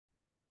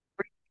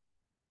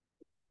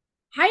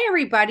Hi,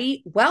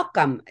 everybody.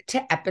 Welcome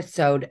to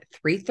episode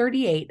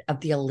 338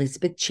 of the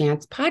Elizabeth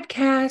Chance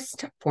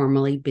podcast,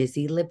 formerly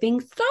Busy Living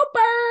Sober.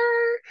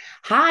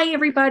 Hi,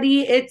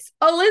 everybody. It's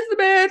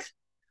Elizabeth,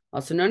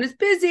 also known as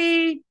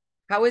Busy.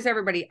 How is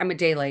everybody? I'm a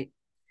day late.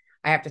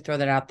 I have to throw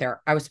that out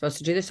there. I was supposed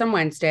to do this on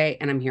Wednesday,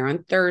 and I'm here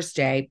on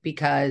Thursday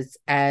because,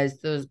 as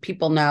those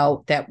people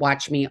know that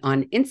watch me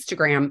on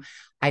Instagram,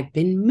 I've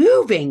been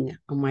moving.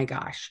 Oh my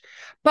gosh.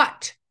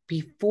 But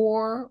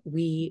before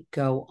we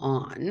go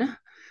on,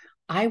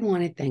 I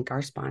want to thank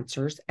our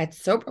sponsors at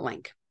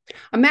SoberLink.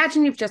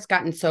 Imagine you've just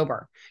gotten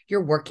sober.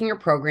 You're working your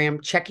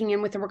program, checking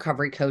in with a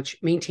recovery coach,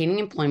 maintaining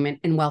employment,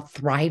 and while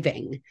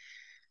thriving.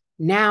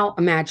 Now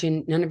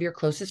imagine none of your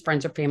closest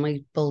friends or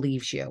family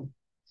believes you.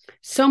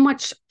 So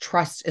much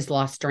trust is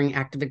lost during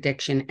active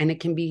addiction, and it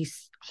can be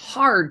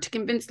hard to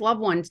convince loved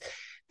ones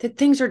that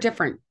things are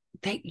different,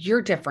 that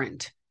you're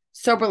different.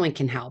 SoberLink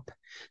can help.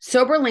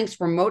 SoberLink's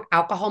remote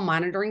alcohol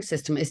monitoring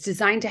system is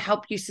designed to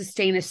help you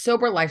sustain a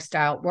sober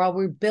lifestyle while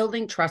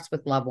rebuilding trust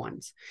with loved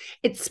ones.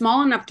 It's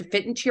small enough to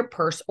fit into your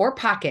purse or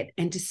pocket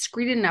and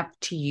discreet enough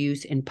to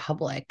use in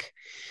public.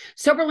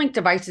 SoberLink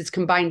devices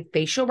combine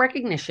facial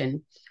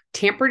recognition,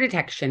 tamper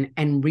detection,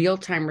 and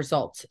real-time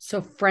results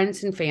so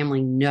friends and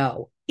family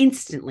know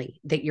instantly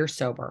that you're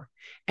sober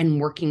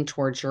and working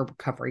towards your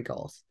recovery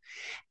goals.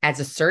 As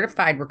a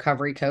certified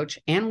recovery coach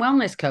and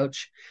wellness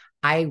coach,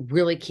 I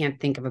really can't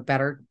think of a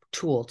better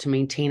tool to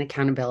maintain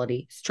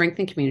accountability,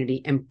 strengthen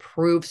community, and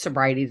prove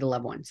sobriety to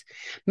loved ones.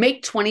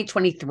 Make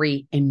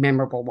 2023 a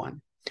memorable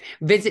one.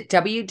 Visit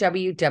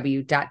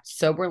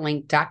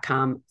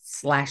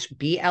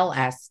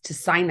www.soberlink.com/BLS to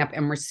sign up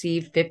and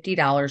receive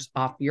 $50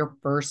 off your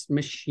first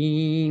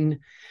machine.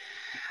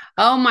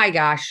 Oh my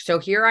gosh. So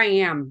here I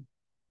am,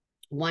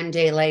 one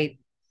day late,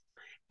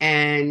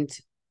 and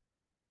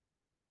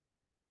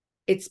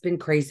it's been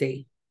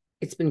crazy.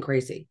 It's been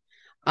crazy.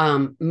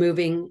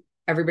 Moving,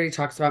 everybody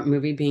talks about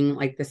moving being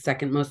like the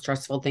second most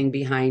stressful thing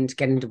behind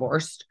getting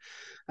divorced.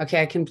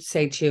 Okay, I can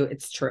say too,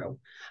 it's true.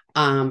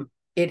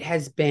 It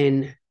has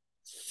been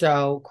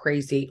so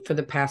crazy for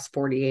the past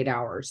 48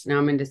 hours. Now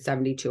I'm into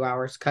 72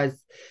 hours because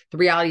the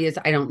reality is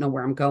I don't know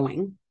where I'm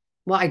going.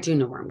 Well, I do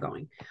know where I'm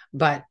going,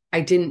 but I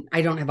don't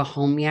have a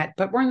home yet,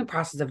 but we're in the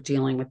process of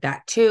dealing with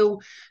that too.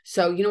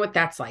 So you know what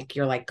that's like.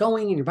 You're like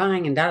going and you're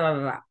buying and da da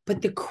da da.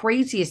 But the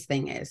craziest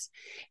thing is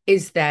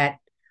that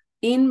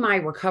in my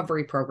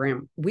recovery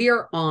program, we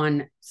are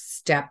on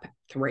step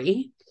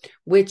 3,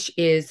 which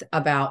is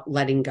about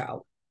letting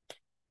go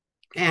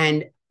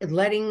and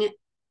letting,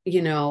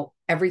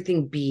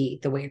 everything be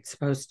the way it's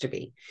supposed to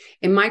be.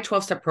 In my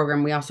 12-step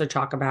program, we also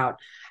talk about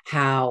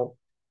how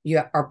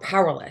you are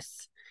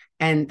powerless.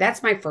 And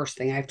that's my first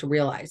thing I have to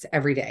realize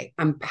every day.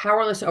 I'm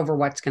powerless over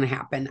what's going to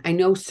happen. I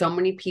know so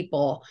many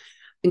people,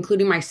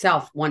 including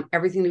myself, want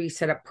everything to be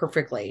set up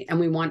perfectly. And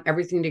we want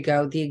everything to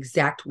go the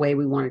exact way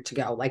we want it to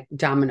go, like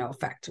domino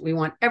effect. We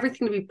want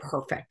everything to be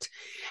perfect.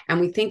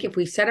 And we think if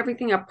we set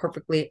everything up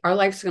perfectly, our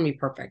life's going to be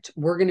perfect.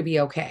 We're going to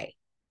be okay.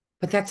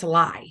 But that's a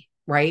lie,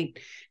 right?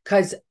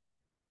 Because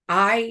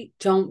I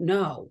don't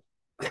know.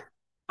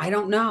 I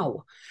don't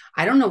know.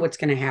 I don't know what's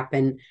going to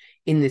happen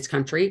in this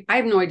country. I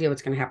have no idea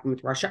what's going to happen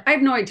with Russia. I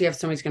have no idea if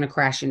somebody's going to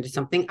crash into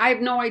something. I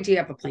have no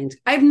idea if a plane's.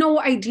 I have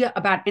no idea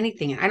about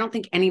anything. And I don't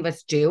think any of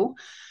us do,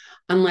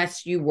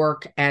 unless you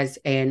work as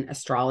an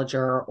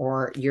astrologer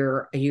or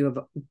you have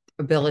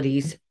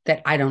abilities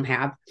that I don't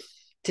have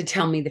to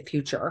tell me the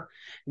future,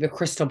 the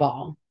crystal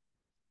ball.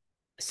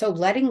 So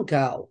letting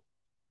go.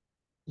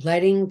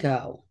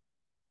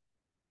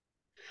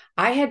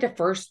 I had to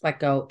first let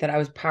go that I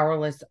was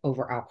powerless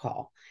over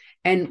alcohol.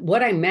 And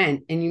what I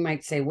meant, and you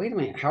might say, wait a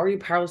minute, how are you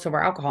powerless over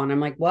alcohol? And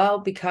I'm like, well,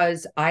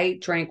 because I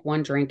drank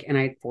one drink and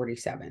I had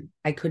 47.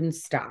 I couldn't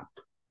stop.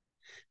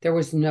 There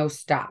was no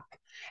stop.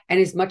 And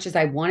as much as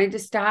I wanted to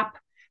stop,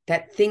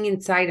 that thing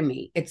inside of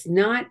me, it's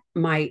not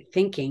my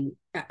thinking.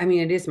 I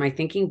mean, it is my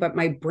thinking, but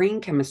my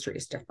brain chemistry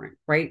is different,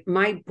 right?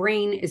 My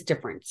brain is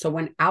different. So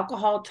when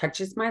alcohol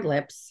touches my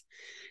lips,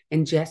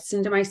 ingests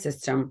into my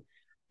system,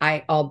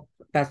 all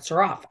bets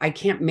are off. I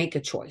can't make a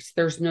choice.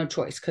 There's no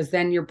choice because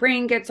then your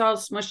brain gets all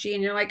smushy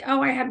and you're like,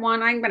 oh, I had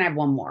one. I'm going to have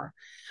one more.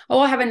 Oh,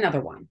 I'll have another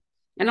one.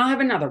 And I'll have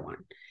another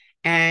one.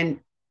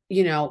 And,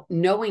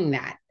 knowing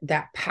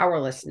that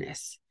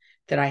powerlessness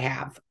that I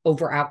have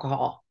over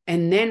alcohol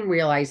and then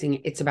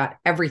realizing it's about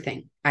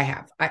everything I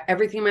have,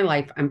 everything in my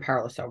life, I'm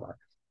powerless over.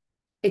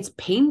 It's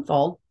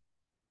painful.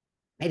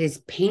 It is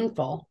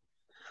painful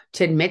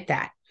to admit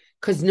that.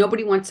 Because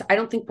nobody wants, I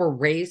don't think we're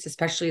raised,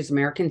 especially as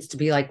Americans, to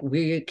be like,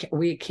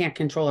 we can't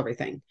control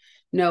everything.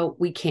 No,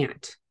 we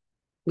can't.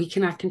 We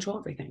cannot control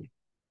everything.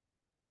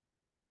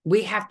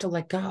 We have to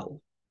let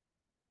go.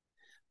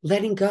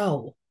 Letting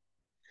go.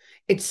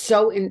 It's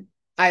so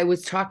I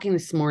was talking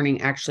this morning,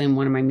 actually, in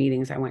one of my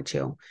meetings I went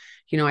to.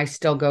 I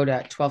still go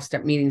to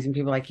 12-step meetings and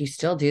people are like, you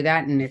still do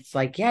that? And it's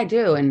like, yeah, I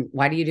do. And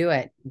why do you do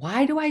it?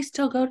 Why do I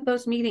still go to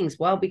those meetings?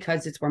 Well,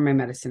 because it's where my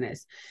medicine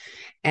is.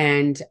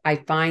 And I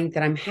find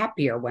that I'm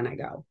happier when I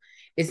go.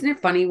 Isn't it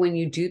funny when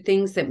you do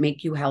things that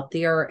make you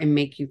healthier and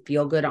make you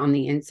feel good on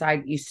the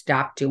inside, you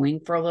stop doing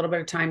for a little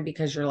bit of time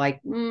because you're like,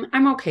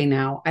 I'm okay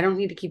now. I don't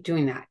need to keep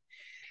doing that.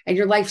 And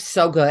your life's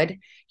so good.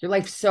 Your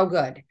life's so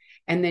good.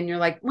 And then you're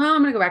like, well,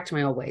 I'm going to go back to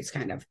my old ways,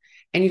 kind of.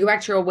 And you go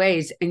back to your old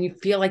ways and you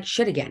feel like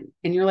shit again.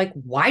 And you're like,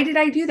 why did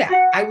I do that?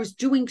 I was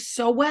doing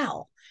so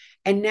well.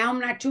 And now I'm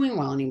not doing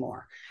well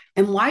anymore.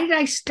 And why did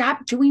I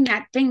stop doing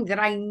that thing that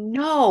I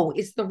know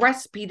is the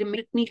recipe to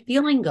make me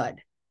feeling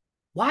good?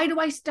 Why do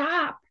I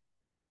stop?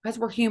 Because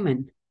we're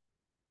human.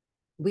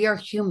 We are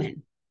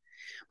human.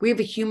 We have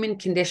a human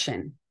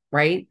condition,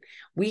 right?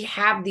 We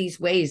have these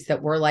ways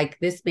that we're like,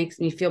 this makes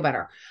me feel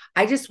better.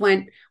 I just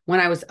went when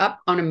I was up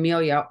on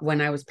Amelia,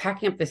 when I was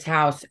packing up this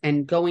house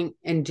and going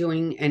and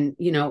doing, and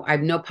I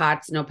have no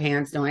pots, no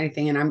pans, no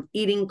anything. And I'm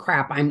eating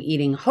crap. I'm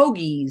eating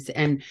hoagies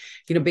and,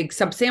 big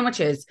sub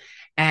sandwiches,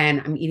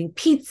 and I'm eating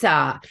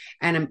pizza,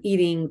 and I'm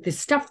eating the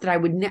stuff that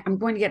I'm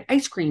going to get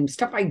ice cream,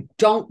 stuff I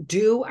don't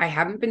do. I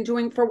haven't been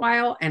doing for a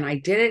while, and I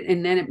did it.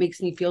 And then it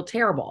makes me feel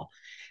terrible.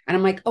 And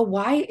I'm like, oh,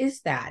 why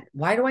is that?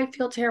 Why do I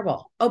feel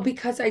terrible? Oh,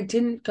 because I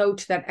didn't go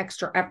to that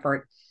extra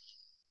effort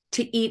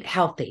to eat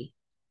healthy.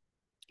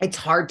 It's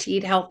hard to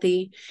eat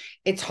healthy.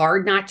 It's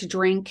hard not to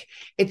drink.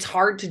 It's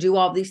hard to do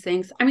all these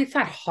things. I mean, it's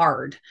not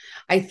hard.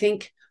 I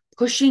think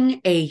pushing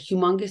a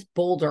humongous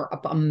boulder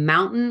up a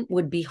mountain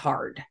would be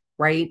hard,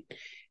 right?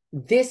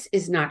 This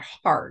is not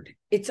hard.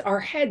 It's our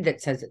head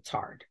that says it's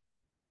hard.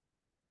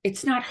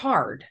 It's not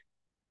hard.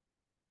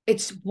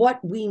 It's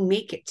what we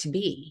make it to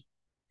be.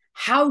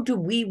 How do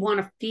we want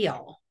to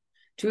feel?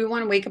 Do we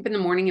want to wake up in the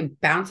morning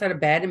and bounce out of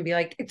bed and be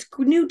like, it's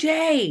a new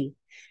day?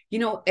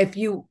 If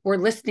you were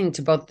listening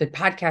to both the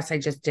podcasts I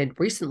just did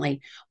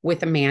recently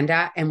with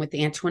Amanda and with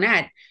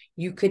Antoinette,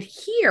 you could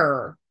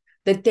hear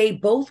that they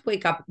both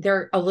wake up.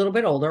 They're a little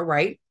bit older,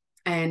 right?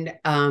 And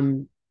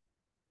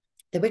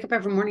they wake up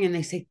every morning and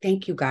they say,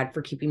 thank you, God,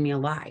 for keeping me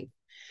alive.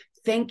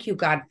 Thank you,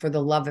 God, for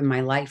the love in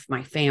my life,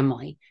 my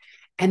family.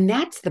 And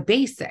that's the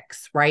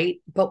basics, right?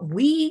 But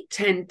we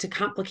tend to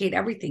complicate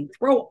everything,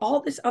 throw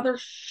all this other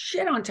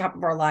shit on top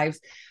of our lives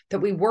that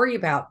we worry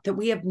about, that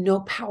we have no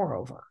power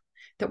over,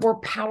 that we're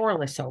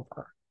powerless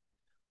over.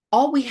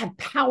 All we have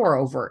power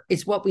over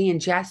is what we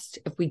ingest.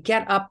 If we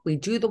get up, we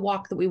do the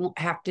walk that we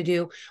have to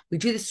do, we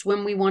do the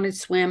swim we want to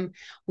swim,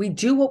 we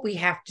do what we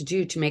have to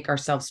do to make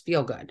ourselves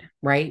feel good,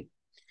 right?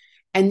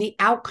 And the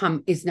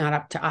outcome is not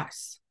up to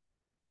us.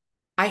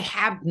 I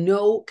have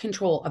no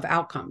control of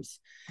outcomes.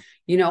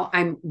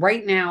 I'm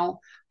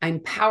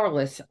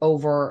powerless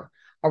over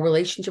a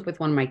relationship with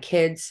one of my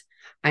kids.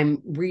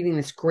 I'm reading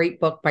this great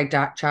book by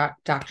Dr.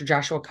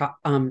 Joshua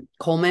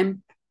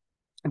Coleman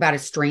about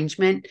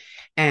estrangement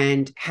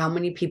and how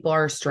many people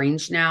are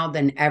estranged now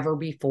than ever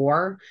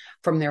before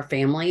from their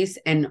families,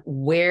 and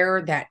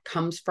where that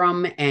comes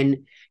from.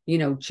 And,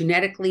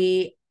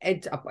 genetically,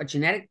 it's a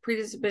genetic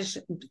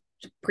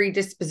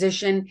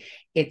predisposition.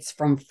 It's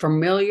from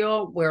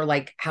familial, where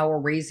like how we're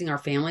raising our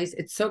families.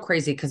 It's so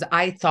crazy because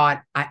I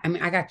thought,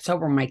 I got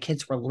sober when my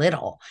kids were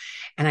little,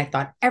 and I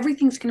thought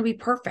everything's going to be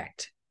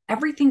perfect.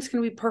 Everything's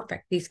going to be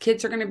perfect. These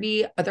kids they're going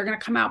to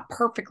come out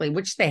perfectly,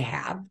 which they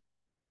have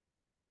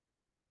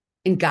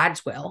in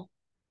God's will.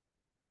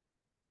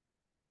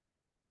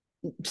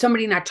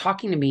 Somebody not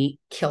talking to me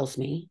kills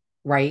me,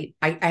 right?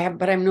 But I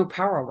have no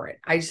power over it.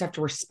 I just have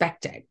to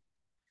respect it.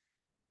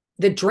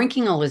 The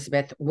drinking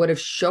Elizabeth would have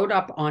showed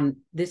up on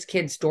this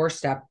kid's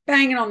doorstep,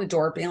 banging on the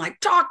door, being like,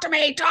 talk to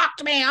me.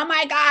 Oh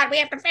my God, we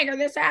have to figure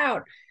this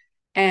out.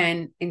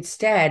 And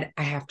instead,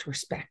 I have to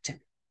respect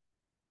him.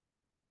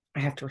 I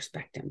have to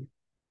respect him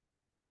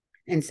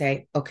and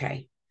say,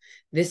 okay,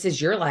 this is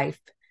your life.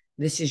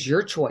 This is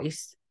your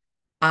choice.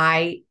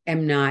 I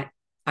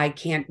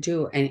can't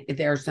do, and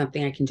there's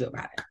nothing I can do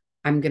about it.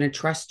 I'm going to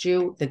trust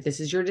you that this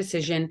is your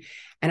decision.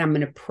 And I'm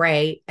going to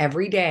pray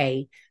every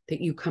day that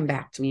you come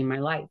back to me in my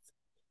life.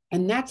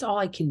 And that's all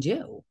I can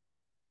do.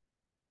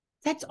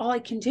 That's all I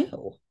can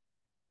do.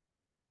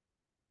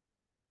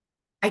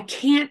 I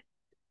can't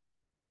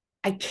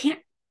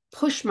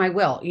push my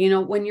will.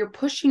 When you're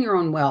pushing your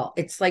own will,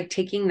 it's like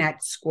taking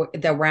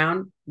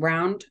the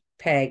round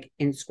peg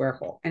in square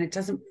hole, and it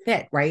doesn't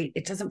fit, right?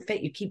 It doesn't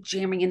fit. You keep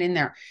jamming it in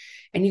there,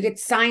 and you get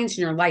signs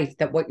in your life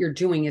that what you're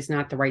doing is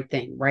not the right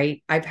thing,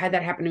 right? I've had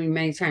that happen to me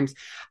many times.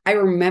 I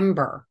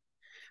remember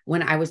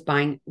when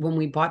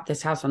we bought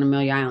this house on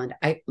Amelia Island,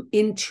 I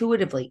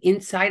intuitively,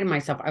 inside of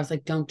myself, I was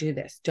like, don't do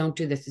this. Don't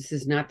do this. This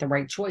is not the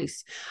right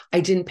choice.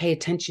 I didn't pay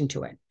attention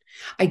to it.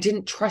 I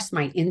didn't trust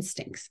my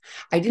instincts.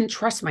 I didn't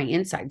trust my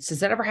insides. Does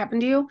that ever happen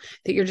to you?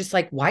 That you're just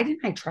like, why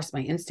didn't I trust my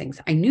instincts?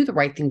 I knew the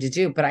right thing to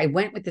do, but I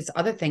went with this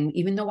other thing,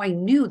 even though I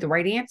knew the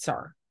right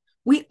answer.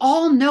 We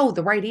all know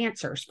the right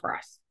answers for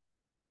us.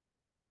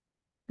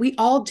 We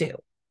all do.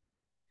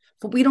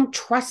 But we don't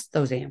trust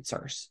those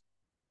answers.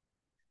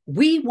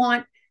 We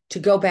want to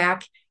go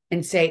back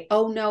and say,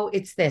 oh no,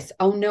 it's this.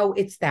 Oh no,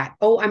 it's that.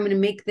 Oh, I'm going to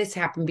make this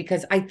happen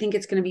because I think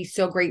it's going to be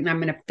so great and I'm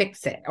going to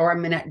fix it, or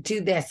I'm going to do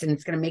this and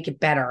it's going to make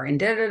it better, and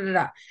da, da, da,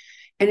 da.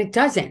 And it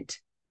doesn't.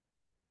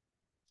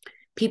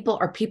 People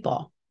are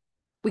people.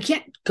 We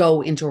can't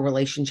go into a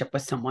relationship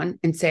with someone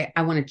and say,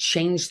 I want to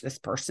change this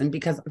person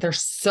because they're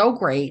so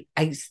great.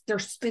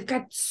 They've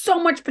got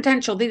so much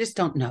potential. They just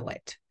don't know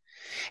it.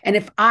 And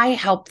if I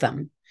help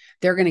them,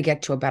 they're going to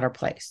get to a better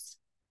place.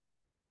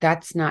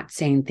 That's not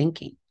sane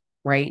thinking,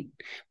 right?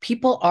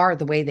 People are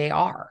the way they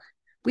are.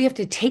 We have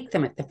to take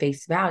them at the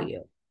face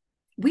value.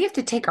 We have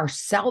to take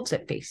ourselves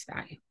at face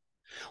value.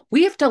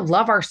 We have to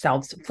love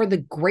ourselves for the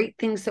great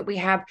things that we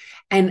have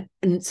and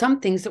some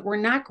things that we're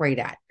not great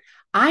at.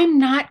 I'm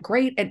not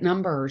great at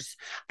numbers.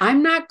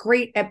 I'm not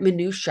great at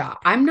minutia.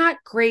 I'm not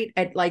great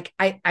at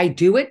I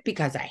do it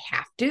because I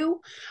have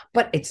to,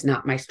 but it's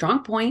not my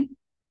strong point.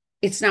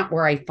 It's not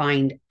where I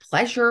find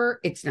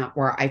pleasure. It's not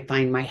where I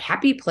find my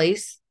happy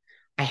place.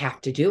 I have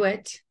to do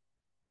it.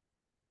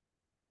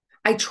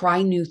 I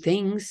try new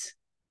things,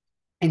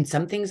 and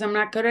some things I'm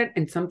not good at,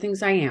 and some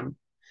things I am.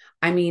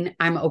 I mean,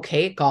 I'm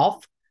okay at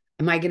golf.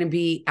 Am I going to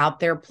be out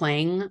there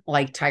playing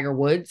like Tiger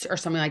Woods or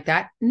something like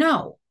that?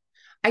 No.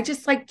 I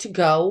just like to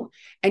go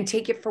and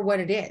take it for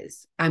what it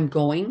is. I'm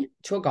going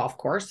to a golf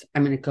course.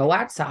 I'm going to go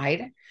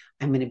outside.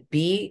 I'm going to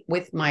be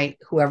with my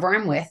whoever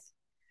I'm with,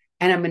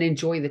 and I'm going to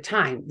enjoy the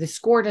time. The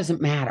score doesn't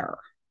matter.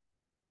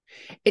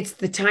 It's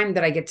the time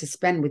that I get to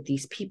spend with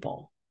these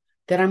people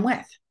that I'm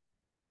with.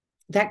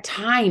 That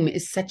time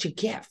is such a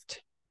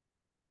gift,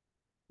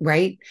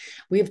 right?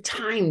 We have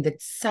time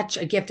that's such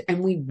a gift,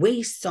 and we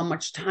waste so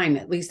much time.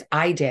 At least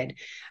I did,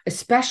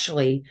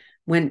 especially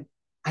when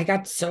I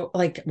got so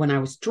when I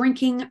was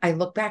drinking, I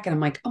look back and I'm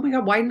like, oh my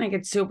God, why didn't I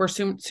get sober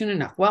soon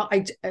enough? Well,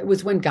 it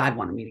was when God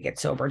wanted me to get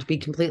sober, to be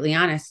completely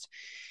honest.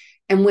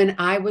 And when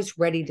I was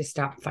ready to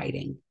stop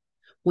fighting,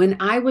 when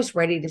I was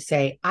ready to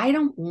say, I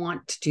don't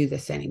want to do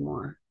this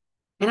anymore,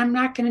 and I'm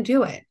not going to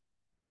do it.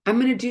 I'm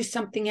going to do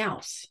something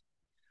else.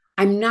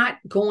 I'm not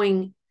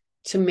going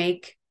to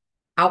make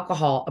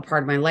alcohol a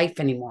part of my life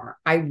anymore.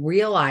 I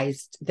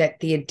realized that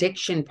the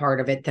addiction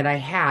part of it that I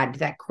had,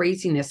 that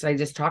craziness that I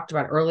just talked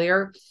about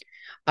earlier,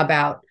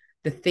 about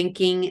the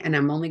thinking, and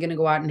I'm only going to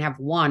go out and have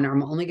one, or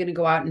I'm only going to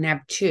go out and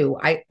have two.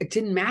 It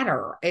didn't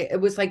matter. It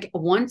was like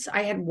once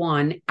I had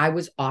one, I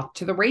was off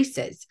to the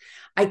races.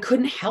 I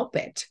couldn't help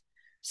it.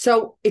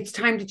 So it's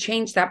time to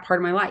change that part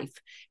of my life.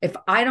 If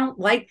I don't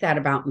like that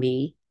about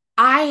me,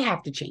 I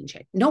have to change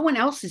it. No one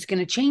else is going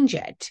to change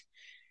it.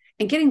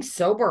 And getting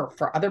sober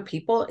for other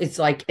people is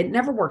like, it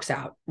never works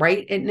out,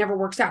 right? It never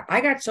works out.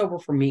 I got sober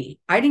for me.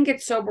 I didn't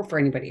get sober for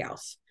anybody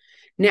else.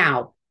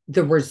 Now,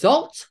 the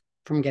results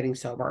from getting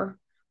sober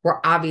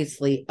were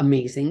obviously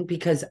amazing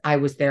because I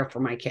was there for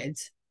my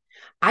kids.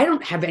 I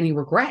don't have any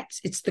regrets.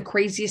 It's the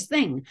craziest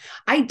thing.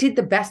 I did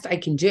the best I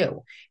can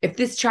do. If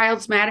this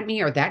child's mad at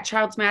me or that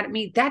child's mad at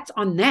me, that's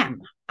on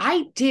them.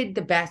 I did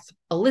the best,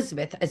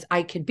 Elizabeth, as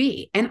I could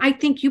be. And I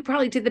think you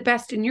probably did the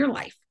best in your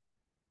life,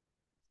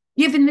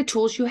 given the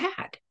tools you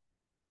had.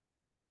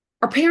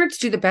 Our parents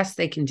do the best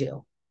they can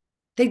do.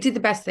 They did the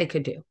best they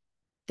could do.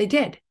 They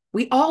did.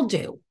 We all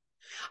do.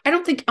 I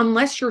don't think,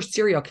 unless you're a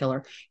serial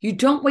killer, you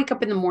don't wake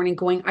up in the morning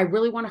going, I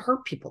really want to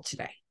hurt people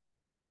today.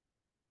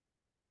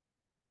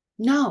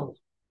 No.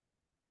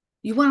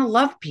 You want to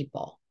love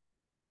people.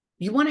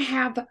 You want to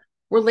have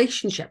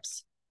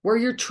relationships where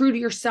you're true to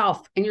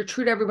yourself and you're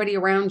true to everybody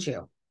around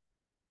you.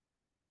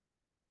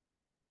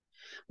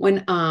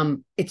 When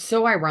it's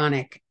so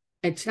ironic,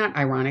 it's not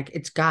ironic,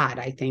 it's God,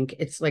 I think.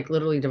 It's like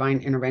literally divine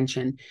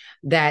intervention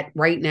that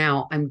right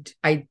now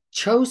I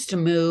chose to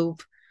move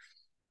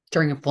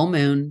during a full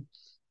moon.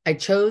 I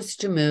chose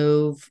to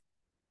move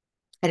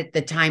at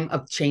the time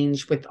of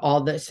change with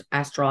all this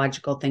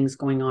astrological things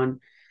going on.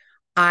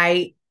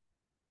 I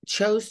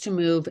chose to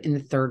move in the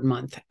third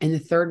month, and the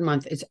third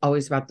month is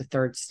always about the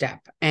third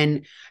step.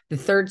 And the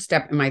third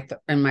step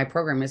in my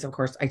program is, of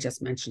course, I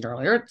just mentioned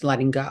earlier, it's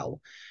letting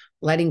go,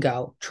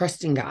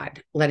 trusting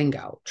God, letting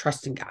go,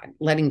 trusting God,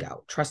 letting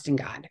go, trusting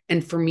God.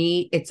 And for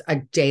me, it's a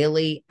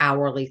daily,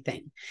 hourly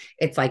thing.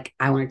 It's like,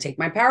 I want to take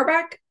my power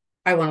back.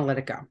 I want to let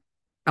it go.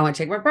 I want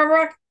to take my power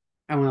back.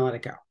 I want to let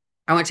it go.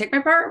 I want to take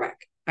my power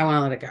back. I want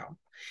to let it go.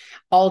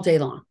 All day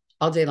long,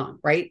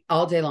 right?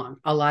 All day long.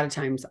 A lot of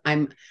times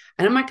and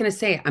I'm not going to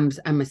say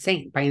I'm a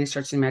saint by any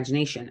stretch of the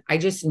imagination. I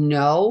just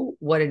know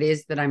what it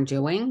is that I'm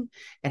doing.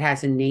 It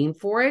has a name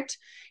for it.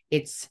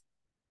 It's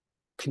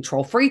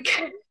control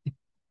freak.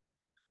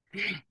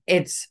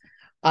 It's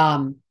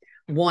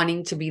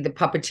wanting to be the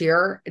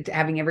puppeteer,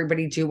 having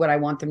everybody do what I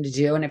want them to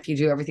do. And if you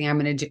do everything I'm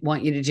going to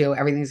want you to do,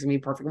 everything's going to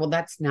be perfect. Well,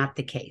 that's not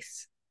the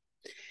case.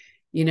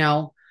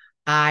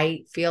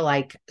 I feel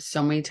like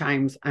so many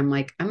times I'm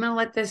like, I'm going to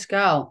let this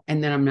go.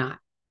 And then I'm not.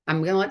 I'm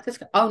going to let this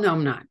go. Oh, no,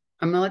 I'm not.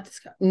 I'm going to let this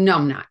go. No,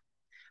 I'm not.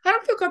 I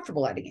don't feel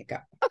comfortable letting it go.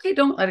 Okay,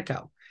 don't let it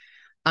go.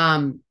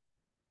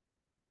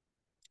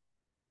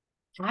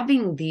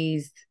 Having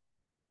these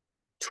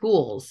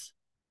tools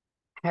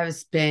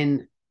has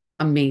been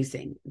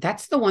amazing.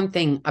 That's the one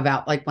thing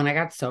about, like, when I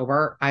got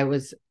sober, I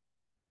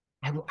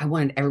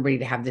wanted everybody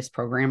to have this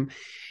program.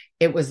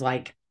 It was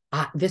like,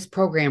 this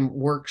program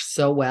works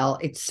so well.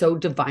 It's so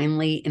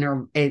divinely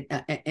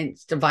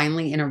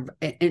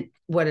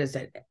what is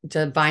it?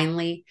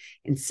 Divinely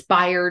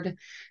inspired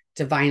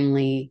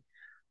it's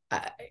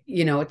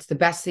the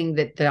best thing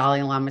that the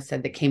Dalai Lama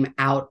said that came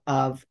out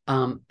of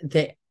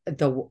the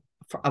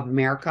of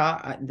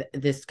America,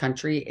 this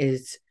country,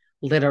 is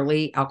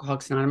literally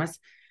Alcoholics Anonymous,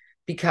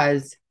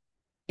 because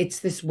it's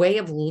this way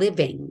of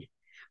living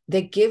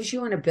that gives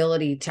you an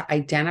ability to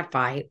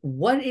identify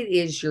what it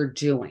is you're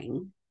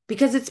doing,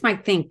 because it's my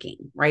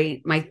thinking,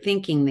 right? My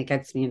thinking that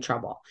gets me in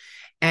trouble.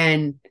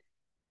 And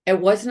it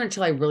wasn't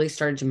until I really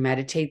started to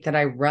meditate that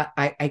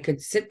I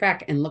could sit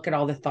back and look at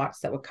all the thoughts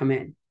that would come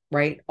in,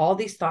 right? All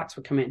these thoughts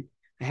would come in.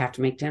 I have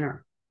to make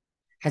dinner.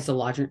 Has the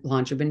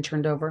laundry been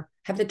turned over?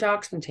 Have the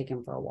dogs been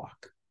taken for a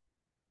walk?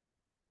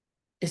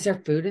 Is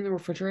there food in the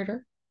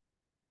refrigerator?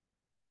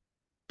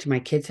 Do my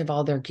kids have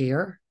all their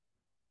gear?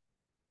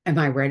 Am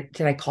I ready?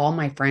 Did I call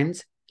my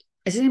friends?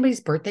 Is it anybody's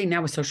birthday?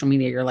 Now with social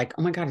media, you're like,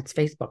 oh my God, it's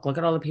Facebook. Look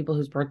at all the people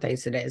whose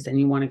birthdays it is. And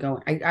you want to go.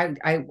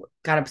 I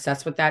got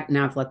obsessed with that.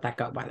 Now I've let that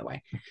go, by the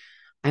way.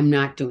 I'm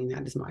not doing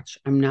that as much.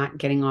 I'm not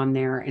getting on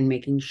there and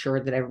making sure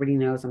that everybody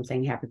knows I'm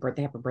saying happy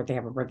birthday, happy birthday,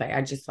 happy birthday.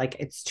 I just like,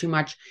 it's too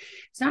much.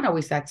 It's not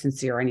always that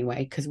sincere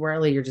anyway, because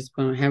rarely you're just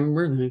going, happy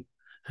birthday,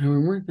 happy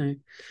birthday.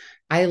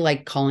 I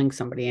like calling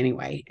somebody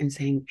anyway and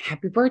saying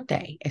happy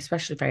birthday,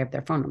 especially if I have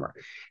their phone number,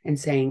 and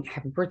saying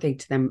happy birthday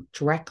to them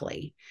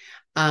directly.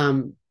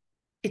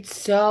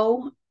 It's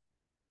so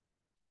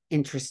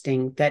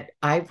interesting that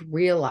I've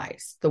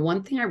realized, the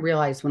one thing I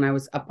realized when I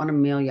was up on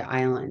Amelia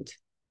Island,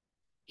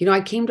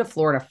 I came to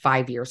Florida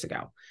 5 years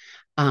ago,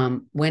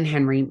 when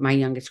Henry, my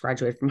youngest,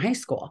 graduated from high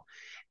school,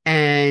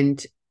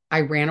 and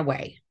I ran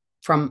away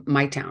from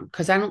my town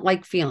because I don't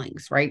like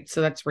feelings, right?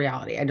 So that's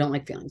reality. I don't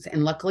like feelings.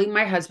 And luckily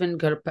my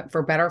husband,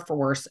 for better or for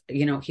worse,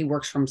 he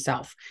works for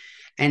himself.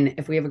 And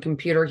if we have a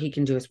computer, he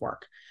can do his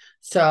work.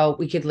 So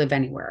we could live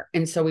anywhere.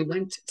 And so we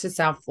went to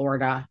South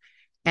Florida,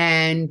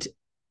 and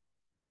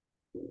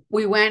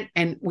we went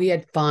and we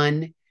had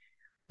fun.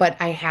 But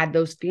I had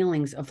those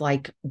feelings of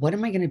like, what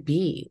am I going to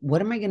be?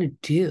 What am I going to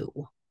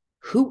do?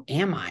 Who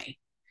am I?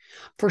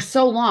 For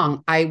so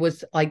long, I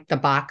was like, the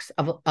box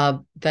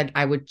of that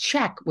I would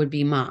check would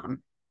be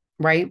mom,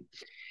 right?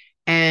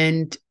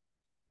 And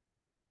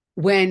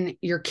when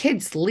your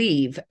kids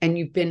leave and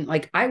you've been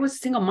like, I was a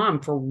single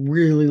mom for a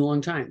really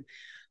long time.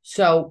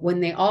 So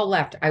when they all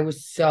left, I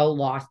was so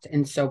lost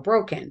and so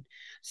broken.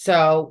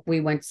 So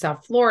we went to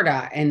South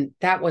Florida, and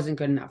that wasn't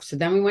good enough. So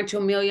then we went to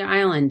Amelia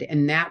Island,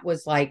 and that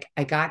was like,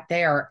 I got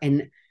there,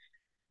 and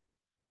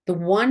the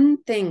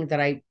one thing that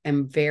I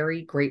am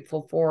very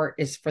grateful for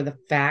is for the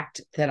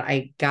fact that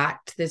I got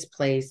to this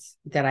place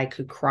that I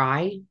could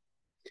cry,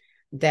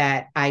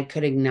 that I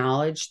could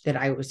acknowledge that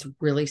I was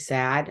really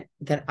sad,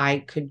 that I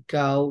could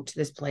go to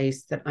this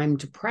place that I'm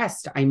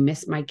depressed. I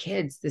miss my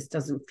kids. This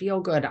doesn't feel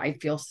good. I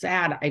feel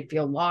sad. I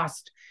feel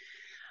lost.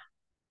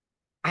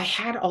 I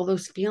had all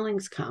those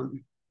feelings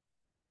come.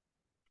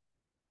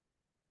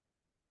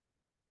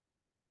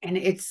 And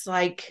it's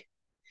like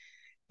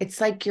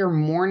you're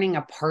mourning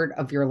a part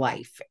of your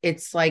life.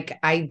 It's like,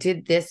 I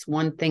did this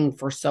one thing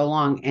for so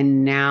long,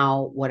 and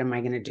now what am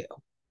I going to do?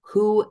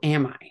 Who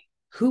am I?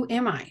 Who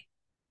am I?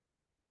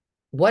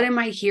 What am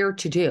I here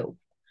to do?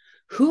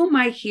 Who am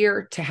I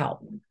here to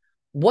help?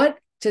 What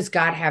does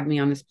God have me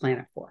on this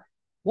planet for?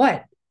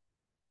 What?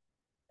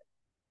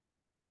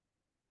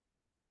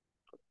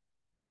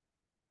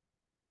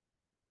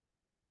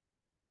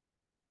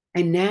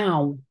 And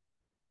now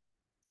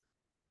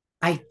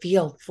I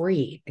feel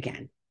free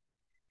again.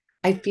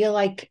 I feel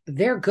like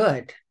they're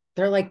good.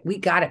 They're like, we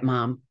got it,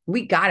 mom.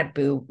 We got it,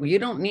 boo. You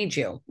don't need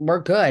you.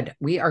 We're good.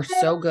 We are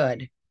so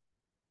good.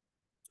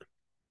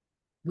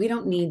 We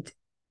don't need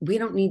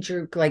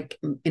you like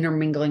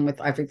intermingling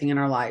with everything in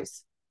our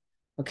lives.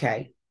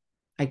 Okay.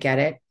 I get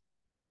it.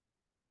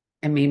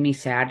 It made me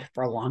sad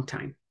for a long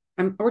time.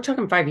 We're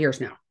talking 5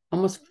 years now,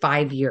 almost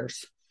 5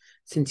 years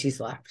since he's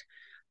left.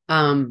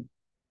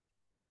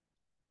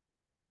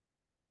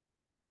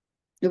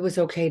 It was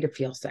okay to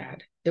feel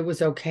sad. It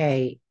was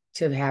okay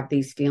to have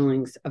these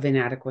feelings of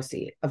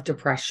inadequacy, of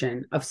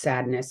depression, of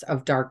sadness,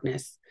 of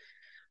darkness,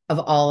 of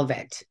all of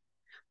it.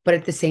 But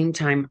at the same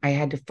time, I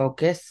had to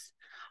focus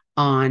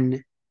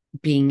on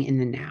being in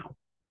the now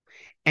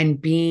and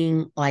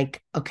being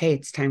like, okay,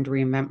 it's time to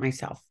reinvent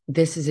myself.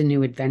 This is a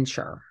new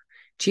adventure.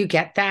 Do you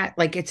get that?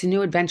 Like, it's a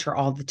new adventure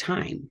all the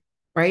time,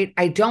 right?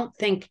 I don't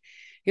think,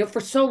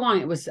 for so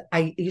long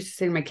I used to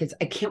say to my kids,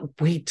 I can't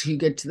wait till you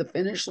get to the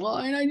finish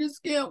line. I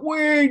just can't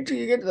wait till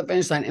you get to the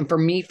finish line. And for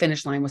me,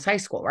 finish line was high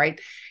school, right?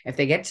 If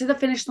they get to the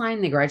finish line,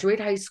 they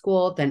graduate high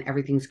school, then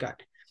everything's good.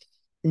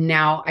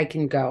 Now I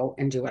can go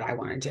and do what I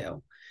want to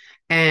do.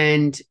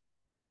 And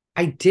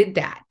I did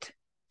that.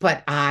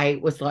 But I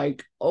was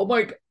like, oh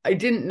my, I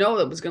didn't know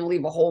that was going to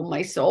leave a hole in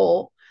my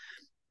soul.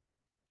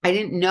 I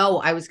didn't know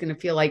I was going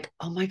to feel like,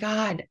 oh my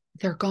God,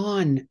 they're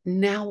gone.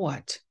 Now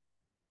what?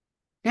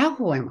 Now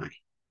who am I?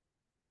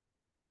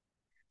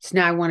 So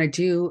now I want to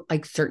do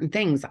like certain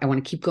things. I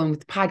want to keep going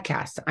with the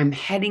podcast. I'm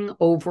heading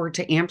over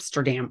to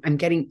Amsterdam. I'm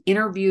getting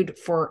interviewed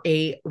for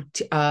a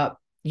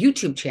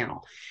YouTube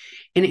channel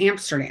in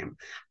Amsterdam.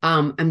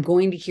 I'm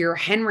going to hear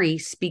Henry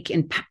speak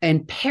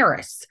in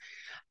Paris.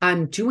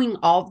 I'm doing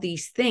all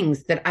these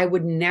things that I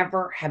would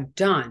never have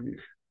done,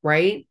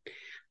 right?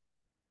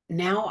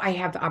 Now I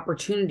have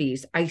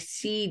opportunities. I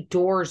see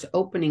doors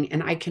opening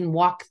and I can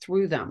walk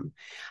through them.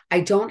 I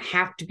don't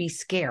have to be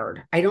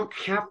scared. I don't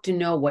have to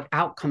know what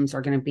outcomes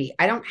are going to be.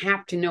 I don't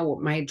have to know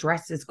what my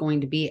address is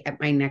going to be at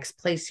my next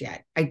place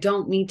yet. I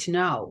don't need to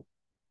know.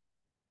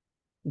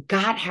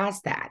 God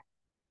has that.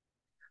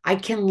 I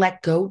can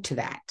let go to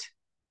that.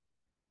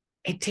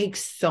 It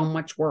takes so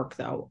much work,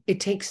 though. It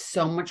takes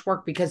so much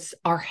work because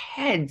our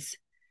heads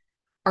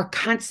are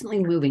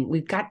constantly moving.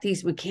 We've got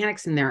these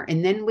mechanics in there.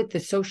 And then with the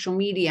social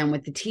media and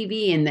with the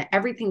TV and the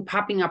everything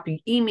popping up,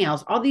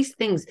 emails, all these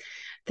things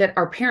that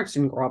our parents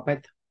didn't grow up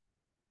with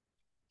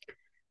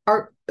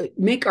are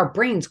make our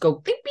brains go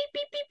beep, beep,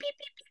 beep, beep, beep,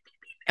 beep, beep,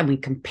 beep. And we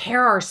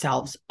compare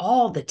ourselves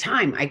all the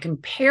time. I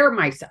compare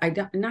myself,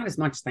 not as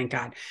much, thank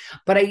God,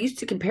 but I used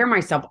to compare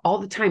myself all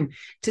the time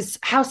to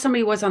how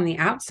somebody was on the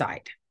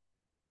outside.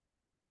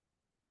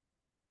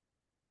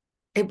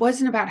 It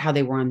wasn't about how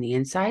they were on the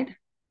inside.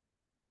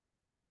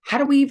 How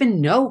do we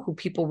even know who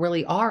people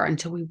really are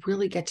until we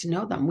really get to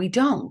know them? We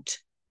don't.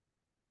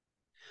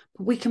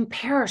 But we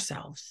compare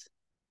ourselves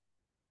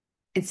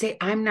and say,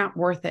 I'm not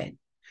worth it.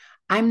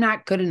 I'm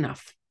not good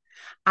enough.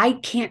 I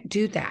can't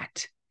do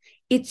that.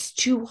 It's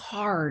too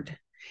hard.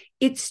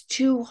 It's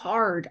too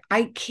hard.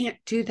 I can't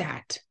do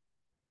that.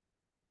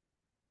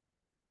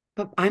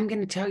 But I'm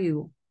going to tell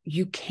you,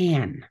 you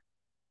can.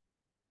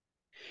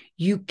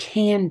 You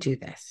can do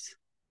this.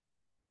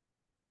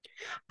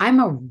 I'm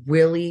a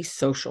really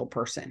social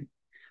person.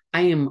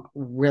 I am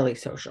really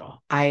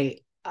social.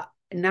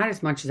 Not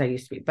as much as I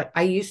used to be, but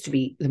I used to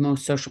be the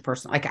most social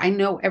person. Like I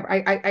know,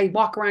 I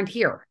walk around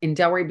here in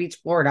Delray Beach,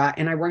 Florida,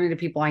 and I run into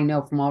people I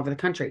know from all over the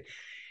country.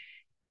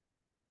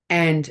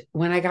 And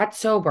when I got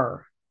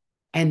sober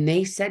and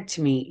they said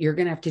to me, you're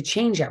going to have to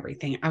change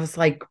everything. I was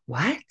like,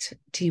 what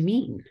do you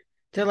mean?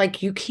 They're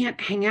like, you can't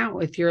hang out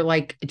with your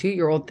like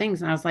 2-year-old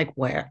things. And I was like,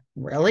 where?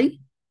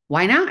 Really?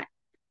 Why not?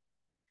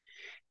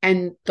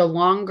 And the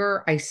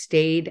longer I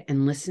stayed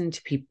and listened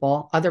to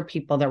people, other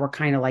people that were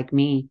kind of like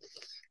me,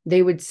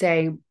 they would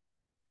say,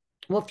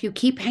 well, if you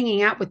keep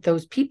hanging out with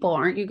those people,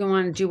 aren't you going to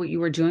want to do what you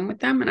were doing with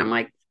them? And I'm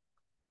like,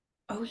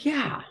 oh,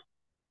 yeah,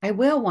 I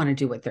will want to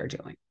do what they're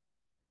doing.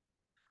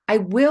 I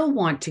will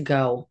want to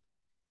go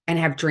and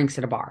have drinks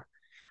at a bar.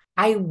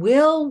 I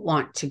will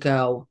want to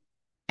go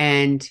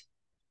and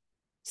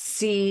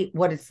see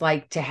what it's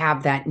like to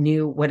have that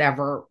new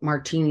whatever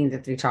martini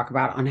that they talk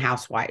about on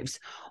Housewives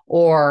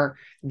or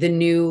the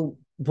new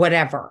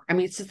whatever. I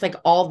mean, it's just like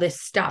all this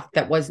stuff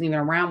that wasn't even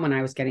around when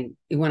I was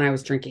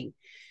drinking.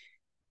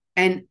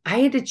 And I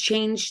had to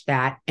change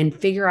that and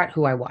figure out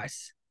who I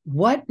was.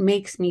 What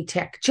makes me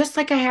tick? Just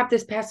like I have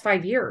this past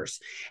 5 years.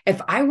 If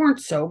I weren't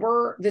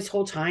sober this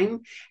whole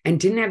time and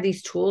didn't have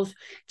these tools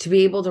to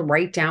be able to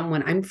write down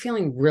when I'm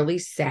feeling really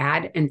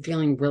sad and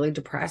feeling really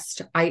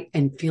depressed,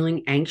 and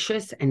feeling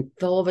anxious and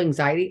full of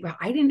anxiety,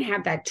 I didn't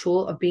have that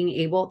tool of being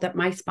able that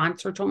my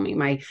sponsor told me,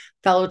 my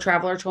fellow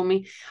traveler told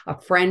me, a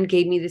friend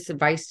gave me this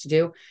advice to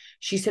do.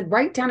 She said,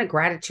 write down a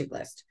gratitude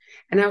list.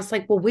 And I was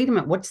like, well, wait a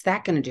minute, what's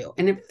that going to do?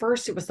 And at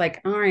first it was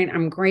like, all right,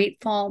 I'm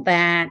grateful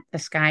that the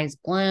sky's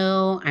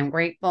blue. I'm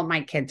grateful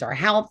my kids are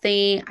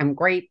healthy. I'm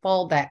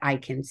grateful that I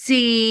can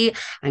see.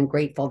 I'm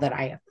grateful that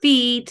I have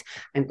feet.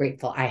 I'm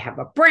grateful I have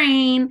a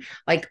brain,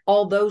 like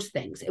all those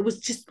things. It was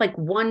just like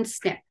one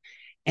snip.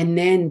 And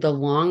then the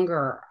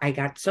longer I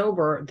got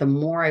sober, the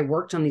more I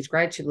worked on these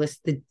gratitude lists,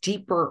 the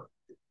deeper,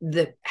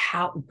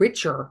 how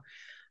richer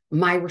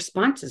my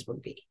responses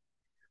would be.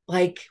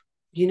 Like,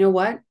 you know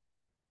what?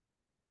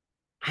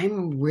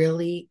 I'm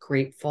really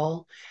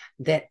grateful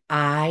that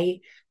I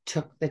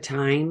took the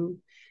time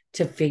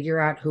to figure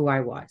out who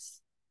I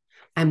was.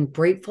 I'm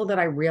grateful that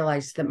I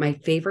realized that my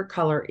favorite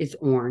color is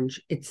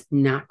orange. It's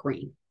not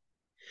green.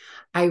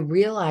 I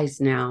realize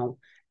now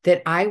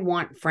that I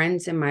want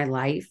friends in my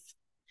life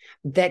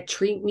that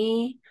treat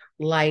me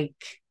like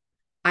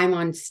I'm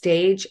on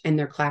stage and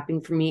they're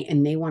clapping for me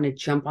and they want to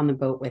jump on the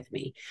boat with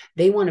me.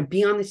 They want to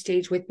be on the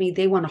stage with me.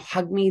 They want to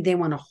hug me. They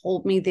want to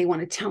hold me. They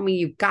want to tell me,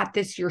 you got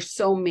this. You're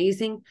so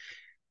amazing.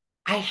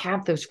 I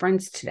have those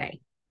friends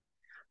today.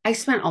 I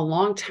spent a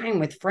long time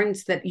with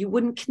friends that you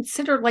wouldn't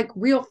consider like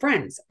real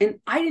friends. And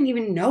I didn't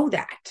even know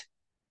that.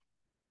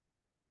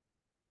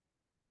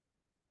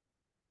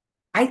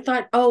 I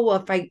thought, oh,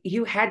 well, if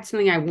you had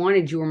something I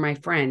wanted, you were my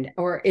friend.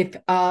 Or if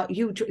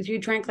you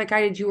drank like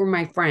I did, you were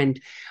my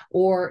friend.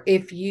 Or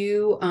if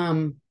you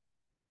went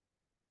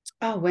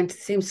to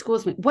the same school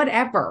as me,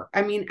 whatever.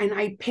 I mean, and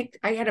I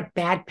had a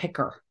bad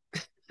picker.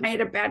 I had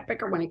a bad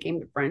picker when it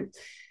came to friends.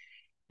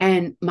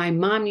 And my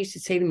mom used to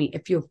say to me,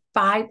 if you have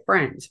 5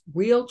 friends,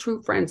 real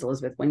true friends,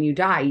 Elizabeth, when you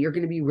die, you're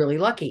going to be really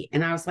lucky.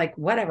 And I was like,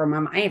 whatever,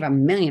 Mom, I have a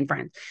million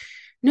friends.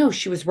 No,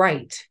 she was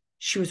right.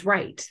 She was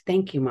right.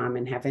 Thank you, Mom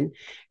in heaven.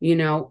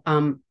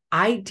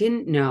 I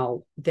didn't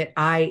know that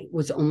I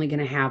was only going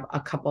to have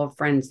a couple of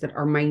friends that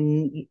are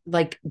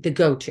like the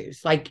go-tos.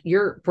 Like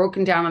you're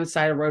broken down on the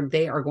side of the road.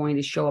 They are going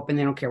to show up and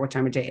they don't care what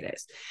time of day it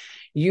is.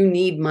 you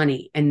need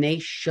money, and they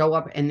show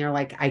up and they're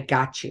like, I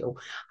got you.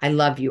 I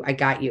love you. I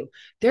got you.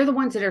 They're the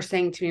ones that are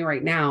saying to me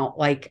right now,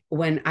 like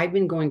when I've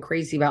been going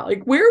crazy about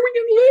like, where are we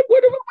going to live?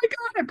 Oh my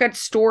God, I've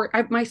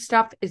got my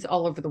stuff is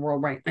all over the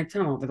world, right? It's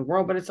not all over the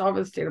world, but it's all over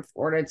the state of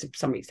Florida. It's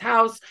somebody's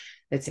house.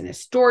 It's in a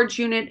storage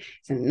unit.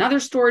 It's in another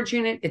storage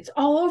unit. It's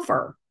all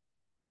over.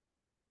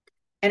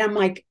 And I'm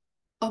like,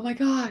 oh my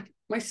God,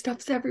 my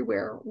stuff's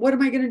everywhere. What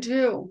am I going to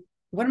do?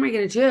 What am I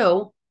going to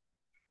do?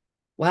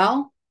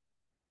 Well,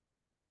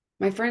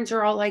 my friends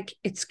are all like,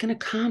 it's going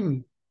to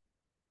come.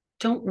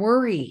 Don't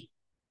worry.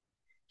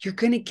 You're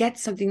going to get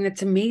something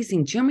that's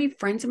amazing. Do you know how many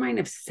friends of mine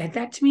have said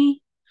that to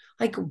me?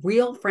 Like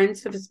real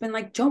friends have been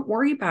like, don't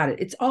worry about it.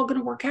 It's all going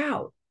to work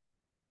out.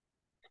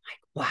 I'm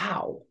like,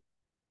 wow.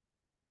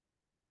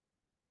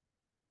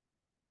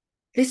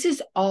 This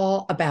is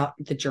all about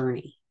the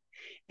journey.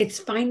 It's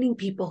finding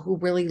people who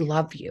really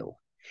love you.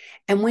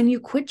 And when you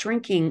quit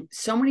drinking,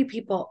 so many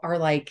people are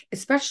like,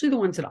 especially the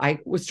ones that I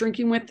was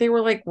drinking with, they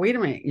were like, wait a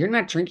minute, you're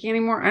not drinking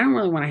anymore. I don't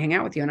really want to hang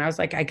out with you. And I was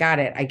like, I got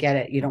it. I get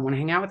it. You don't want to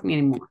hang out with me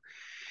anymore.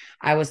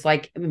 I was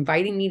like,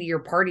 inviting me to your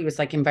party was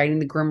like inviting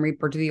the Grim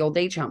Reaper to the old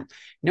age home.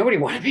 Nobody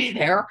wanted to be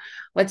there.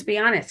 Let's be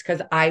honest,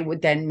 because I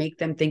would then make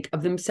them think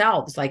of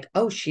themselves like,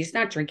 oh, she's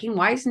not drinking.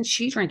 Why isn't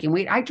she drinking?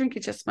 Wait, I drink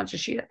it just as much as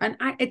she. And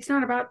it's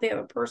not about the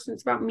other person.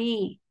 It's about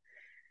me.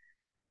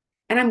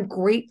 And I'm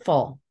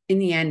grateful in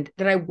the end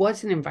that I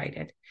wasn't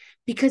invited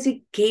because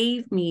it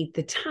gave me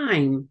the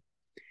time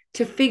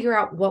to figure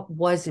out what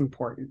was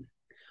important.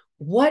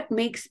 What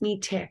makes me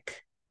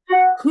tick?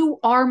 Who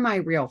are my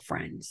real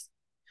friends?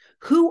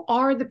 Who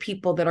are the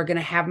people that are going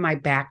to have my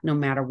back no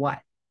matter what?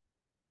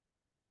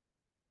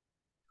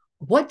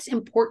 What's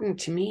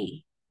important to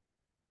me?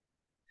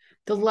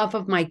 The love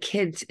of my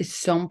kids is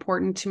so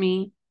important to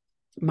me.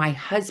 My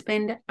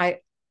husband,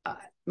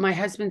 my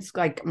husband's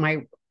like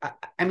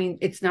I mean,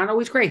 it's not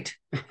always great.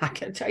 I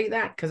can tell you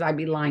that because I'd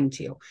be lying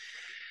to you,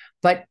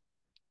 but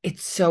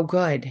it's so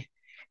good.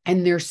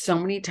 And there's so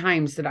many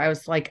times that I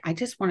was like, I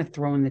just want to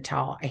throw in the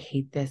towel. I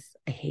hate this.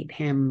 I hate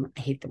him. I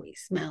hate the way he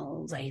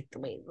smells. I hate the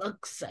way he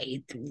looks.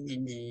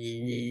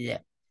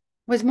 It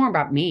was more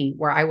about me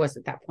where I was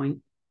at that point.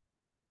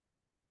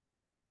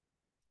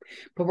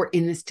 But we're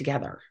in this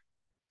together.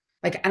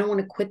 Like, I don't want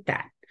to quit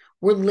that.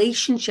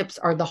 Relationships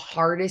are the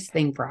hardest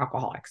thing for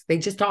alcoholics. They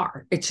just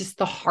are. It's just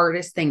the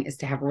hardest thing is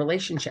to have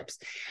relationships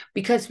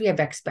because we have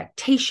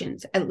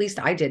expectations. At least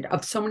I did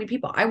of so many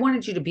people. I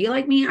wanted you to be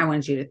like me. I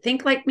wanted you to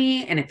think like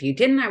me. And if you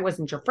didn't, I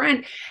wasn't your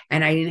friend.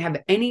 And I didn't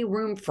have any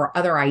room for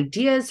other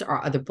ideas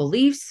or other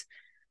beliefs.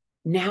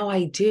 Now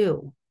I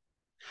do.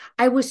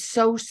 I was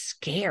so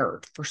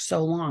scared for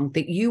so long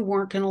that you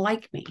weren't going to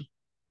like me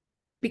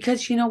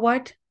because you know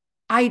what?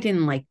 I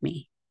didn't like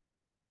me.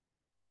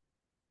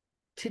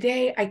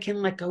 Today, I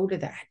can let go to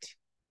that.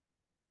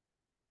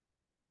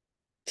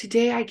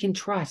 Today, I can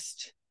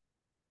trust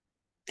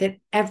that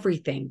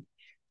everything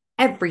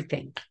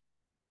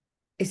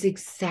is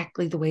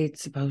exactly the way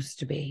it's supposed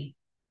to be.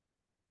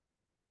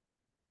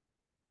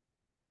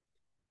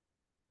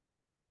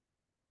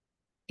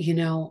 You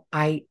know,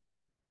 I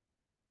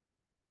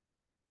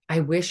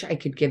wish I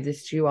could give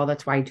this to you all.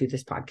 That's why I do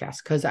this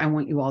podcast, because I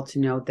want you all to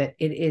know that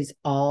it is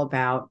all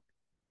about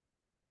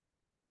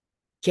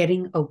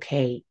getting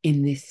okay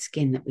in this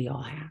skin that we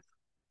all have,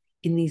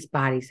 in these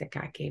bodies that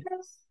God gave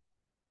us.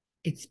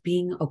 It's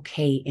being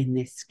okay in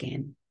this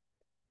skin.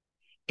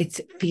 It's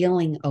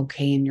feeling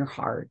okay in your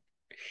heart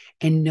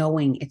and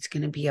knowing it's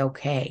going to be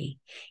okay,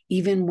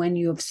 even when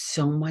you have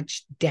so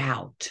much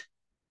doubt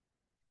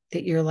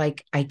that you're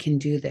like, I can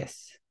do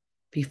this.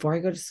 Before I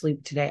go to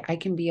sleep today, I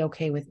can be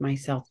okay with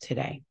myself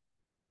today.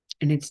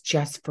 And it's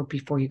just for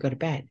before you go to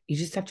bed. You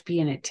just have to be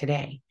in it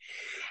today.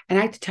 And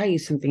I have to tell you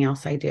something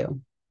else I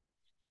do,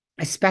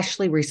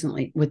 especially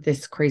recently with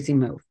this crazy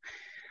move.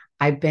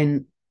 I've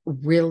been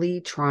really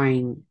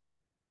trying.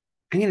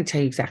 I'm going to tell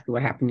you exactly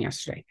what happened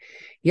yesterday.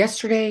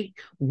 Yesterday,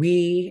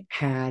 we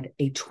had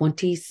a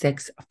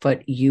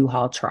 26-foot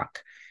U-Haul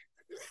truck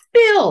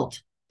filled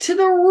to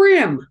the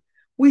rim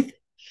with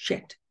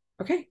shit.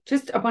 Okay.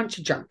 Just a bunch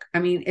of junk. I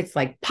mean, it's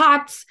like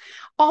pots,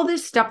 all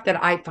this stuff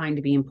that I find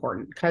to be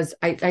important. Because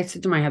I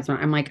said to my husband,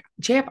 I'm like,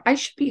 JF, I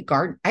should be a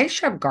garden. I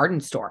should have a garden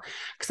store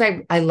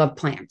because I love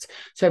plants.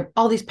 So I have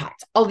all these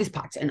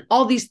pots, and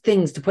all these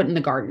things to put in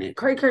the garden.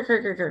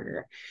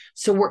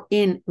 So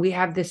we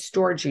have this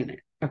storage unit.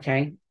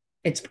 Okay.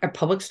 It's a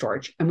public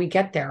storage. And we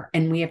get there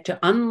and we have to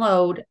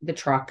unload the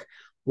truck,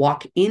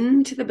 walk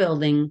into the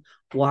building,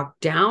 walk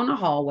down a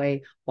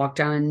hallway, walk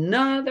down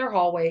another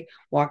hallway,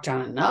 walk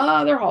down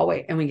another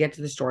hallway, and we get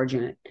to the storage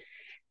unit.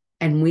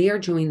 And we are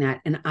doing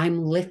that. And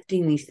I'm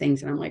lifting these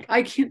things. And I'm like,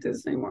 I can't do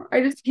this anymore.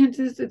 I just can't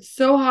do this. It's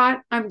so hot.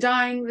 I'm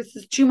dying. This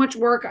is too much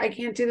work. I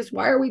can't do this.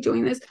 Why are we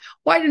doing this?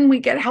 Why didn't we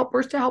get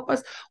helpers to help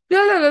us?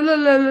 Blah, blah, blah,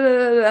 blah,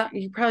 blah, blah.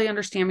 You probably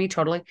understand me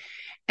totally.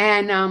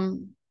 And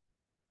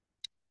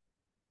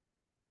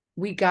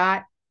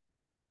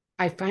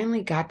I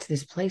finally got to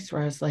this place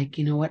where I was like,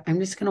 you know what? I'm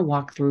just going to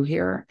walk through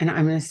here and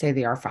I'm going to say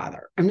the Our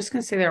Father. I'm just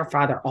going to say the Our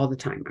Father all the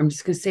time. I'm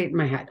just going to say it in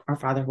my head. Our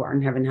Father who art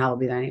in heaven, hallowed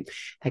be thy name.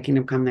 Thy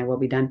kingdom come, thy will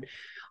be done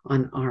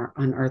on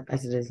earth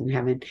as it is in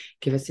heaven.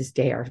 Give us this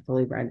day our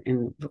daily bread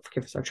and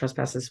forgive us our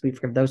trespasses. We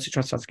forgive those who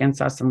trespass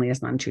against us and lead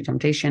us not into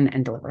temptation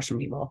and deliver us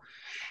from evil.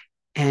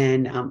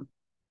 And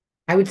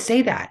I would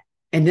say that.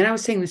 And then I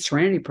was saying the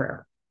serenity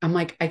prayer. I'm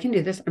like, I can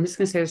do this. I'm just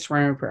going to say the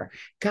serenity prayer.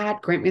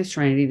 God, grant me the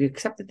serenity to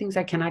accept the things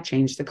I cannot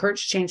change, the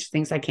courage to change the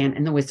things I can,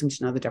 and the wisdom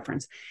to know the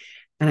difference.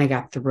 And I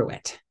got through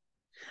it.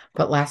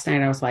 But last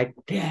night I was like,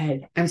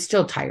 dead. I'm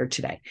still tired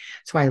today.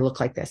 So I look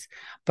like this.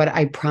 But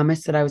I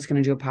promised that I was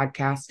going to do a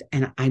podcast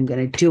and I'm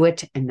going to do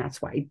it. And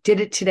that's why I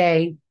did it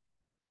today.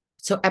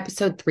 So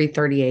episode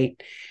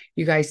 338.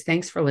 You guys,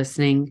 thanks for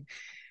listening.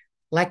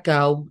 Let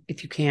go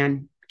if you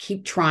can.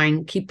 Keep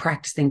trying, keep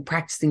practicing.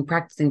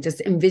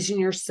 Just envision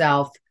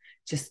yourself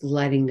just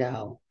letting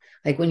go.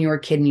 Like when you were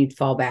a kid and you'd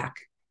fall back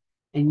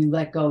and you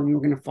let go and you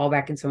were going to fall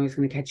back and someone's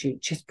going to catch you.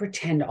 Just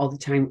pretend all the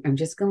time. I'm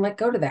just going to let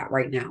go to that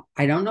right now.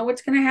 I don't know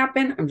what's going to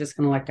happen. I'm just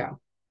going to let go.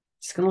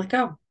 Just going to let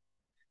go.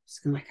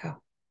 Just going to let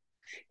go.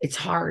 It's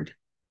hard,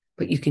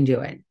 but you can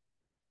do it.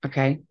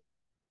 Okay.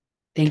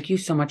 Thank you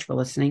so much for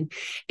listening.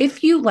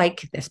 If you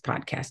like this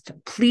podcast,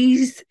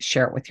 please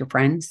share it with your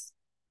friends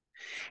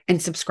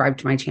and subscribe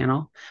to my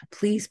channel.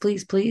 Please,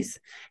 please, please.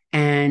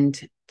 And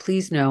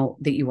please know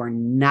that you are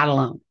not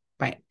alone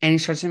by any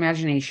stretch of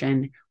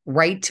imagination.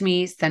 Write to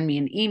me, send me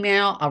an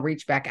email. I'll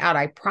reach back out,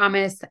 I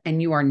promise.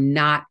 And you are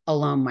not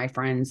alone, my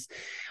friends.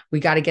 We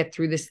got to get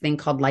through this thing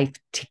called life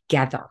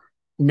together,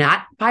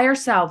 not by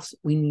ourselves.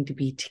 We need to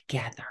be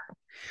together.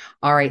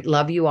 All right.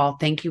 Love you all.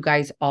 Thank you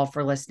guys all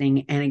for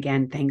listening. And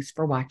again, thanks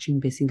for watching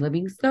Busy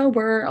Living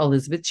Sober,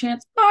 Elizabeth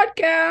Chance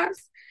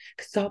podcast.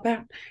 It's all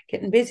about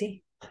getting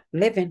busy,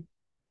 living,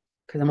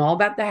 because I'm all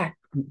about that.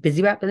 I'm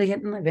busy about really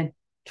getting living,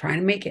 trying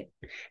to make it.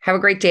 Have a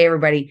great day,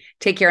 everybody.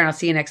 Take care, and I'll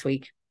see you next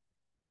week.